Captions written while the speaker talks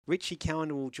Richie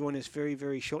Cowan will join us very,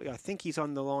 very shortly. I think he's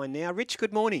on the line now. Rich,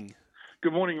 good morning.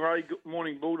 Good morning, Ray. Good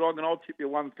morning, Bulldog. And I'll tip you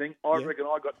one thing. I reckon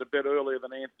I got to bed earlier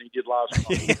than Anthony did last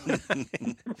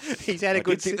night. He's had a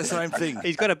good... think the same thing.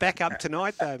 He's got a back up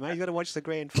tonight, though, mate. He's got to watch the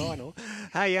grand final.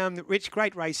 Hey, Rich,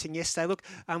 great racing yesterday. Look,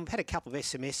 had a couple of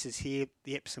SMSs here.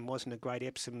 The Epsom wasn't a great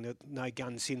Epsom. No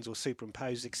gun sins or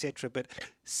superimposed, etc. But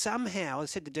somehow, I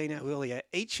said to Dino earlier,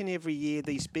 each and every year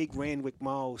these big Randwick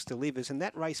miles delivers, and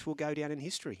that race will go down in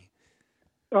history.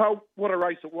 Oh, what a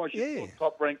race it was. Yeah.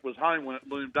 Top Rank was home when it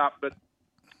loomed up. But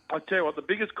I tell you what, the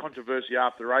biggest controversy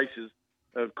after races,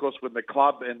 of course, when the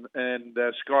club and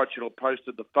Sky Channel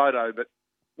posted the photo. But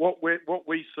what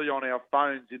we see on our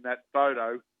phones in that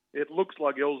photo, it looks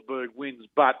like Ellsberg wins.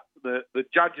 But the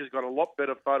judge has got a lot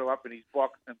better photo up in his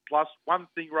box. And plus, one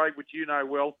thing, Ray, which you know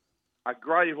well, a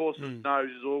grey horse's nose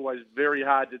is always very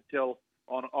hard to tell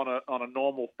on a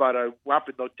normal photo. Up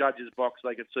in the judge's box,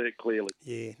 they can see it clearly.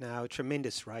 Yeah, no, a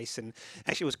tremendous race. And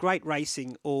actually, it was great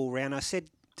racing all round. I said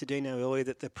to Dino earlier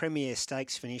that the Premier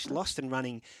Stakes finished, Lost and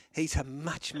Running. He's a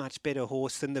much, much better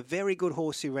horse than the very good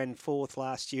horse who ran fourth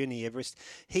last year in the Everest.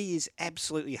 He is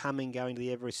absolutely humming going to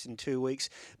the Everest in 2 weeks.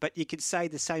 But you could say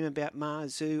the same about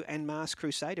Marzu and Mars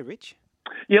Crusader, Rich.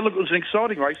 Yeah, look, it was an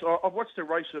exciting race. I've watched the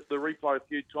race at the replay a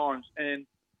few times, and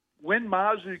when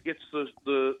Marzu gets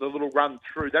the little run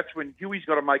through, that's when Huey's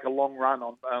got to make a long run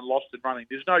on Lost and Running.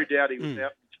 There's no doubt he was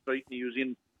out in his feet and he was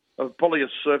in probably a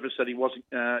surface that he wasn't.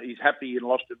 He's happy in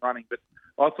Lost and Running, but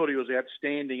I thought he was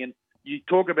outstanding. And you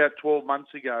talk about 12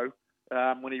 months ago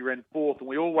when he ran fourth, and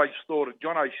we always thought, and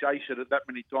John O'Shea said it that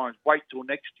many times, wait till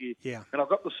next year. Yeah. And I've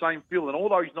got the same feeling.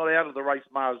 Although he's not out of the race,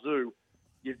 Marzu,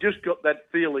 you've just got that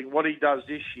feeling what he does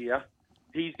this year,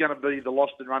 he's going to be the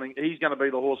Lost and Running. He's going to be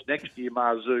the horse next year,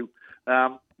 Marzu.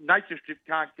 Nature Strip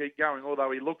can't keep going,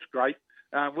 although he looks great.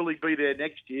 Will he be there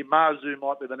next year? Marzu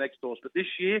might be the next horse. But this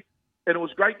year, and it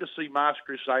was great to see Mars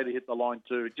Crusader hit the line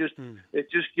too.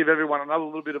 It just give everyone another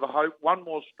little bit of a hope. One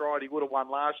more stride, he would have won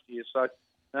last year. So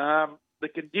the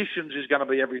conditions is going to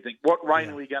be everything. What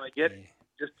rain are we going to get?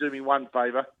 Just do me one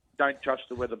favour. Don't trust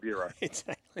the Weather Bureau.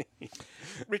 Exactly.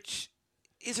 Rich,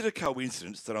 is it a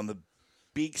coincidence that on the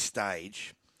big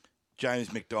stage,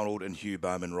 James McDonald and Hugh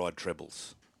Bowman ride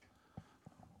trebles?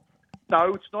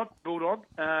 No, it's not, Bulldog.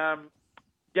 Darren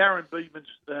Beedman's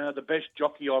the best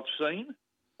jockey I've seen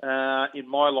in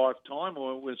my lifetime,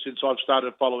 or since I've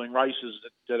started following races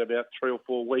at about 3 or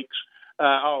 4 weeks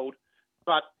old.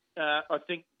 But I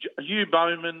think Hugh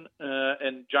Bowman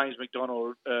and James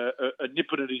McDonald are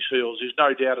nipping at his heels. There's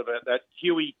no doubt about that.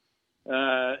 Huey,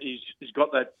 he's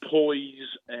got that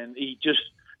poise, and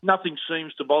nothing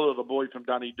seems to bother the boy from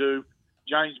Dunedoo.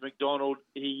 James McDonald,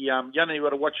 you only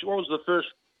got to watch. What was the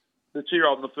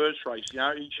 2-year-old in the first race? You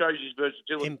know, he shows his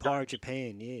versatility. Empire of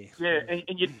Japan, yeah. Yeah, and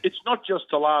it's not just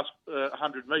the last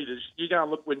 100 metres. You go and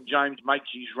look when James makes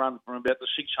his run from about the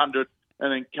 600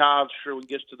 and then carves through and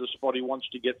gets to the spot he wants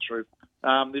to get through.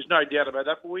 There's no doubt about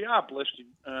that, but we are blessed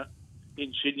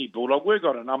in Sydney, Bulldog. We've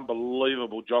got an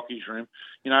unbelievable jockey's room.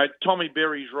 You know, Tommy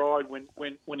Berry's ride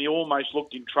when he almost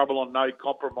looked in trouble on No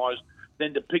Compromise,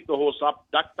 then to pick the horse up,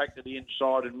 duck back to the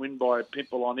inside and win by a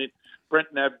pimple on it.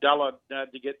 Brenton Abdallah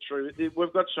to get through.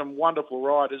 We've got some wonderful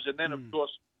riders. And then, of course,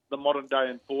 the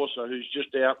modern-day enforcer who's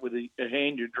just out with a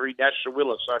hand injury, Nash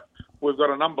Sawilla. So we've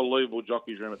got an unbelievable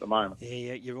jockey's room at the moment.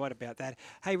 Yeah, you're right about that.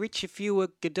 Hey, Rich, if you were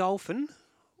Godolphin,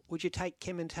 would you take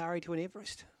Kementari to an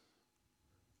Everest?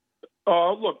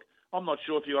 Oh, look, I'm not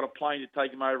sure if you got a plane to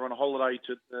take him over on a holiday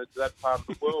to that part of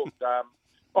the world.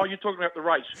 Oh, you're talking about the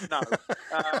race? No.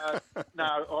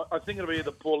 No, I think it'll be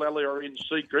either Paul Ellie or In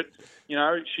Secret. You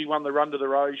know, she won the Run to the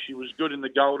Rose. She was good in the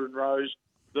Golden Rose.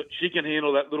 That she can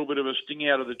handle that little bit of a sting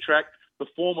out of the track. The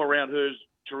form around her is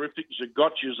terrific.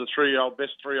 Zagotcha's a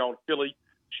best 3-year-old filly.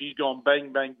 She's gone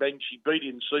bang, bang, bang. She beat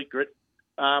In Secret.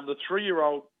 The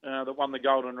 3-year-old that won the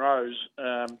Golden Rose,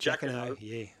 Jacquinot,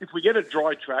 yeah. If we get a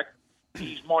dry track,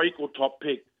 he's my equal top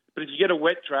pick. But if you get a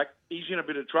wet track, he's in a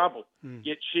bit of trouble.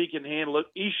 Yet she can handle it.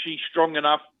 Is she strong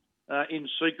enough In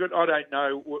Secret? I don't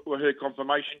know her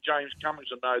confirmation. James Cummings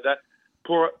will know that.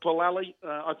 Polali,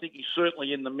 I think he's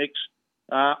certainly in the mix.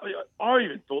 I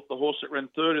even thought the horse that ran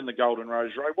third in the Golden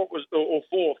Rose Race, or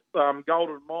fourth,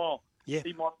 Golden Mile. Yeah.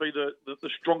 He might be the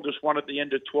strongest one at the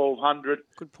end of 1200.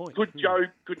 Good point. Could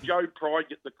Joe Pride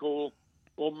get the call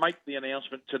or make the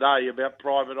announcement today about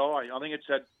Private Eye? I think it's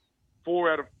had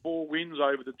 4 out of 4 wins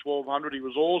over the 1200. He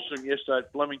was awesome yesterday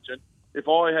at Flemington. If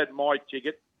I had my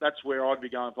ticket, that's where I'd be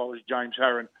going if I was James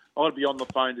Harron. I'd be on the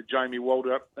phone to Jamie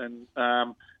Walder and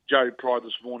Joe Pride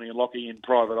this morning and locking in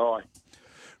Private Eye.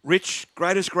 Rich,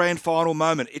 greatest grand final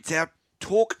moment. It's our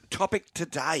talk topic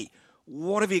today.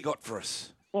 What have you got for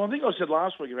us? Well, I think I said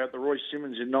last week about the Roy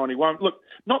Simmons in '91. Look,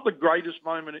 not the greatest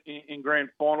moment in grand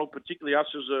final, particularly us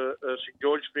as a St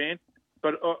George fan,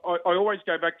 but I always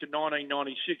go back to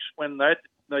 1996 when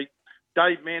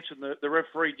Dave Manson, the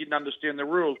referee, didn't understand the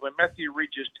rules. When Matthew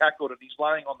Ridge is tackled and he's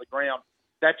laying on the ground,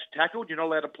 that's tackled. You're not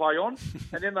allowed to play on.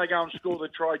 And then they go and score the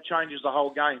try, changes the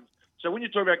whole game. So when you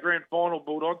talk about grand final,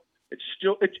 Bulldog,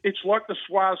 it's like the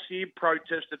Swazia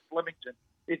protest at Flemington.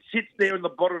 It sits there in the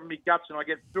bottom of my guts, and I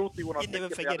get filthy when I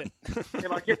think about it.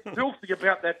 And I get filthy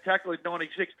about that tackle in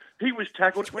 '96. He was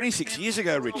tackled 26 years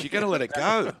ago, Rich. You've got to let it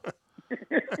go.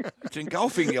 It's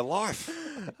engulfing your life.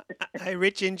 Hey,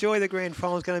 Rich, enjoy the grand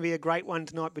final. It's going to be a great one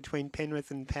tonight between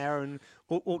Penrith and Power, and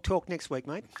we'll talk next week,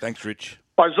 mate. Thanks, Rich.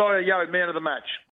 Isaiah Yeo, man of the match.